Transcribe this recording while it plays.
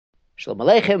Shalom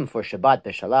Aleichem for Shabbat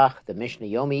B'Shalach. The Mishnah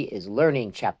Yomi is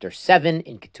learning chapter 7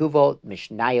 in Ketuvot,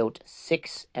 Mishnayot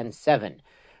 6 and 7.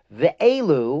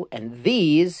 Ve'elu, and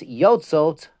these,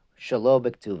 Yotzot Shalo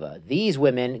B'Ketuvah. These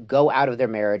women go out of their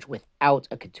marriage without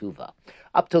a Ketuvah.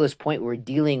 Up to this point, we're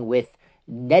dealing with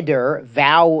neder,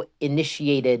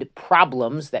 vow-initiated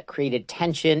problems that created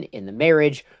tension in the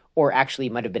marriage, or actually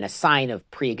might have been a sign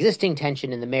of pre-existing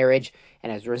tension in the marriage,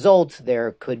 and as a result,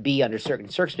 there could be, under certain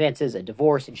circumstances, a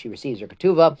divorce, and she receives her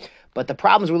ketuvah. But the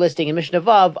problems we're listing in Mishnah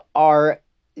Vav are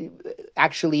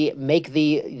actually make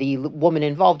the woman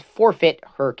involved forfeit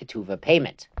her ketuvah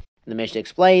payment. And the Mishnah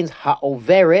explains,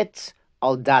 Ha'overet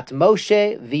al dat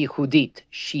Moshe v'Yehudit.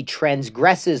 She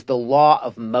transgresses the law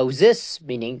of Moses,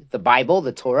 meaning the Bible,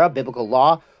 the Torah, biblical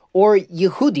law, or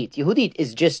Yehudit. Yehudit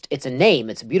is just, it's a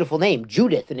name, it's a beautiful name,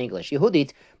 Judith in English,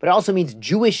 Yehudit, but it also means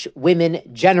Jewish women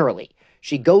generally.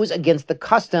 She goes against the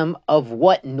custom of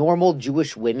what normal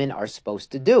Jewish women are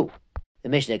supposed to do. The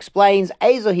Mishnah explains,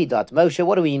 Ezohi dat Moshe,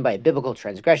 what do we mean by a biblical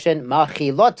transgression?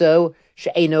 Machiloto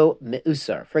she'eno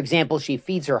me'usar. For example, she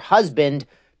feeds her husband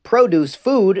produce,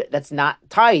 food that's not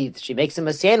tithed. She makes him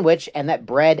a sandwich, and that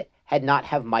bread had not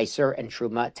have Meiser and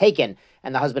Truma taken.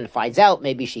 And the husband finds out,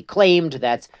 maybe she claimed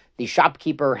that the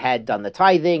shopkeeper had done the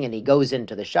tithing, and he goes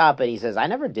into the shop and he says, I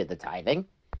never did the tithing.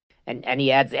 And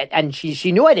he adds, and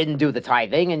she knew I didn't do the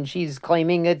tithing, and she's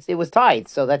claiming it was tithed.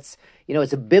 So that's,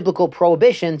 it's a biblical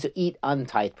prohibition to eat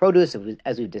untithed produce,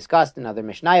 as we've discussed in other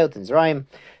Mishnayot and Zeraim.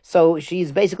 So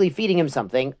she's basically feeding him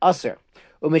something, Aser.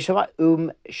 Shamashto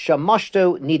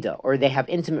nida, or they have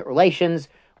intimate relations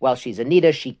while she's a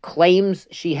nida. She claims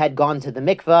she had gone to the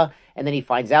mikveh, and then he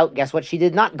finds out, guess what? She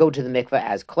did not go to the mikveh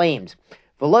as claimed.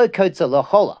 V'lo kotza lo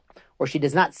chola, or she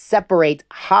does not separate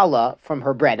challah from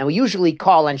her bread. Now, we usually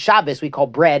call, on Shabbos, we call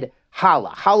bread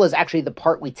challah. Challah is actually the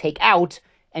part we take out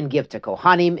and give to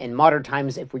Kohanim. In modern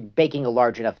times, if we're baking a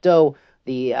large enough dough,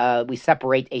 we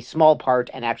separate a small part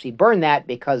and actually burn that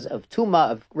because of tuma,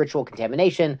 of ritual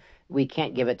contamination. We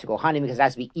can't give it to Kohanim because it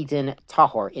has to be eaten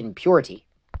tahor, in purity.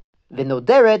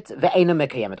 V'noderet ve'ena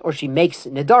mekayemet, or she makes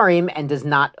nedarim and does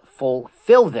not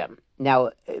fulfill them.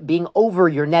 Now, being over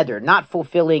your neder, not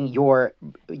fulfilling your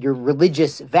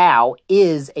religious vow,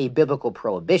 is a biblical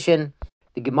prohibition.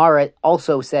 The Gemara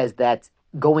also says that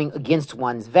going against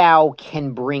one's vow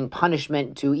can bring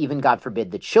punishment to even, God forbid,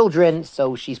 the children.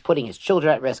 So she's putting his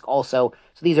children at risk also.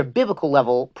 So these are biblical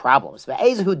level problems.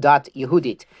 Ve'ezahu dat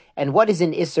Yehudit. And what is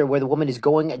an Isser where the woman is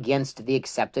going against the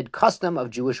accepted custom of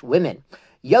Jewish women?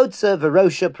 Yotza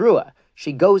v'rosha prua.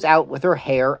 She goes out with her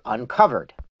hair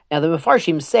uncovered. Now, the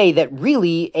Mefarshim say that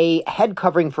really a head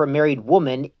covering for a married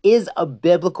woman is a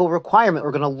biblical requirement.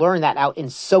 We're going to learn that out in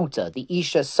Sota, the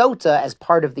Isha Sota, as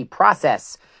part of the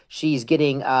process. She's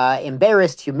getting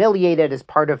embarrassed, humiliated as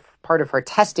part of her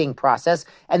testing process,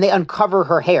 and they uncover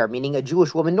her hair, meaning a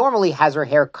Jewish woman normally has her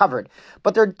hair covered.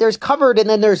 But there's covered and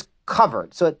then there's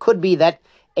covered. So it could be that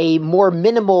a more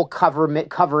minimal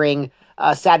covering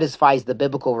satisfies the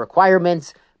biblical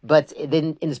requirements. But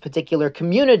then in this particular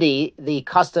community, the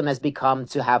custom has become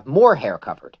to have more hair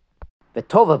covered.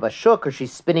 Betova bashuk, or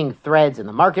she's spinning threads in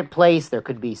the marketplace. There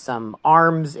could be some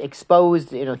arms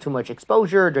exposed, too much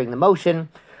exposure during the motion.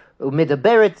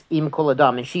 Umidaberet im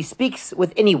koladam, and she speaks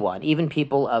with anyone, even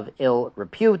people of ill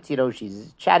repute.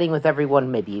 She's chatting with everyone,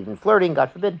 maybe even flirting,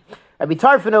 God forbid. Rabbi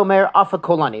Tarfon omer afa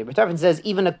kolani. Rabbi Tarfon says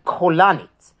even a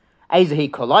kolanit. Aizahi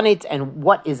kolanit, and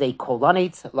what is a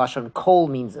kolanit? Lashon kol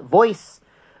means voice.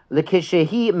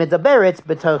 Lekishehi medaberet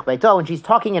betoch beito, and she's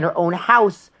talking in her own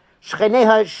house.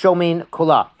 Shcheneha shomin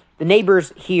kola. The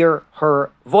neighbors hear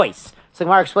her voice. So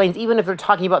Gemara explains, even if they're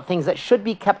talking about things that should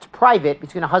be kept private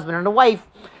between a husband and a wife,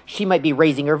 she might be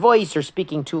raising her voice or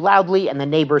speaking too loudly, and the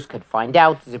neighbors could find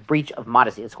out. It's a breach of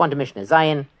modesty. Let's go on to Mishnah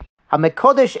Zion.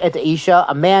 HaMekodesh et Isha,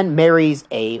 a man marries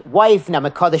a wife. Now,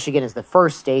 Mekodesh, again, is the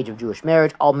first stage of Jewish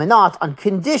marriage. Al menat, on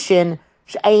condition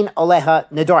she'ein aleha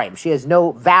nedarim. She has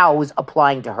no vows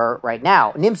applying to her right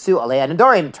now. Nimsu aleha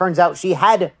nedarim. Turns out she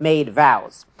had made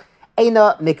vows.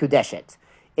 Eina mikudeshet.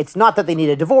 It's not that they need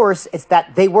a divorce, it's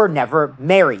that they were never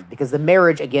married, because the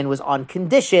marriage, again, was on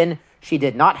condition she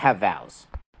did not have vows.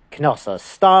 Knosa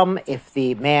stam, if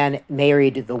the man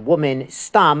married the woman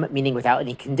stam, meaning without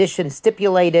any condition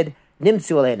stipulated,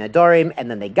 nimsu aleha nedarim,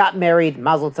 and then they got married,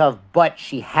 mazel tov, but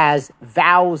she has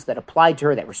vows that apply to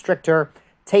her, that restrict her,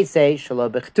 teisei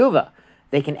shelo b'ketuvah.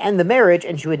 They can end the marriage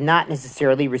and she would not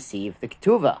necessarily receive the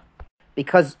ketuvah.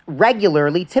 Because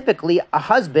regularly, typically,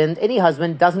 any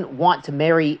husband doesn't want to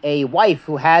marry a wife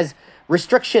who has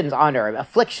restrictions on her,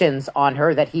 afflictions on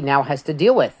her that he now has to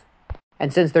deal with.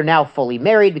 And since they're now fully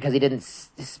married, because he didn't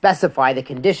specify the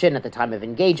condition at the time of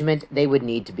engagement, they would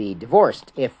need to be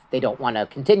divorced if they don't want to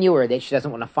continue, or she doesn't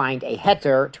want to find a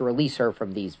heter to release her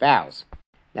from these vows.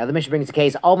 Now the Mishnah brings the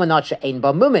case, Almanat she'ein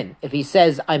ba mumin. If he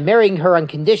says, I'm marrying her on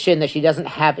condition that she doesn't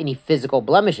have any physical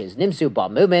blemishes. Nimsu ba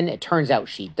mumin, it turns out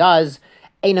she does.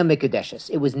 Eina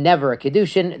mikudeshes. It was never a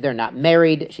Kiddushin. They're not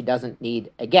married. She doesn't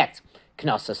need a get.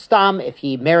 Knasa stam, if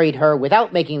he married her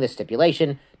without making the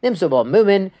stipulation, Nimsu ba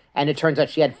mumin, and it turns out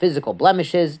she had physical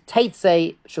blemishes,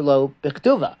 Teitse shelo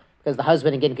b'Ketuvah. Because the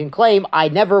husband again can claim, I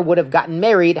never would have gotten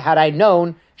married had I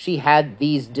known she had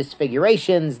these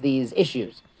disfigurations, these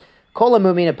issues. Kol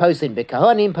mumin posin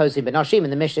b'kahonim, posin b'nashim,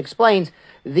 and the Mishnah explains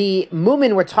the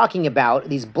mumin we're talking about,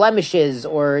 these blemishes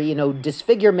or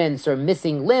disfigurements or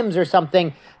missing limbs or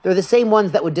something, they're the same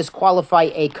ones that would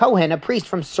disqualify a kohen, a priest,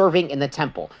 from serving in the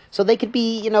temple. So they could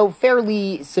be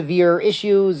fairly severe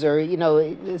issues or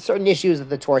certain issues that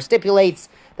the Torah stipulates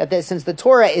that since the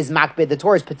Torah is makbid, the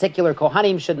Torah is particular,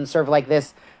 kohanim shouldn't serve like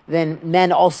this. Then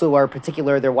men also are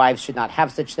particular, their wives should not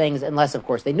have such things unless, of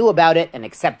course, they knew about it and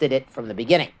accepted it from the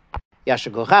beginning.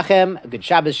 Yashar Kochachem, good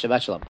Shabbos, Shabbat Shalom.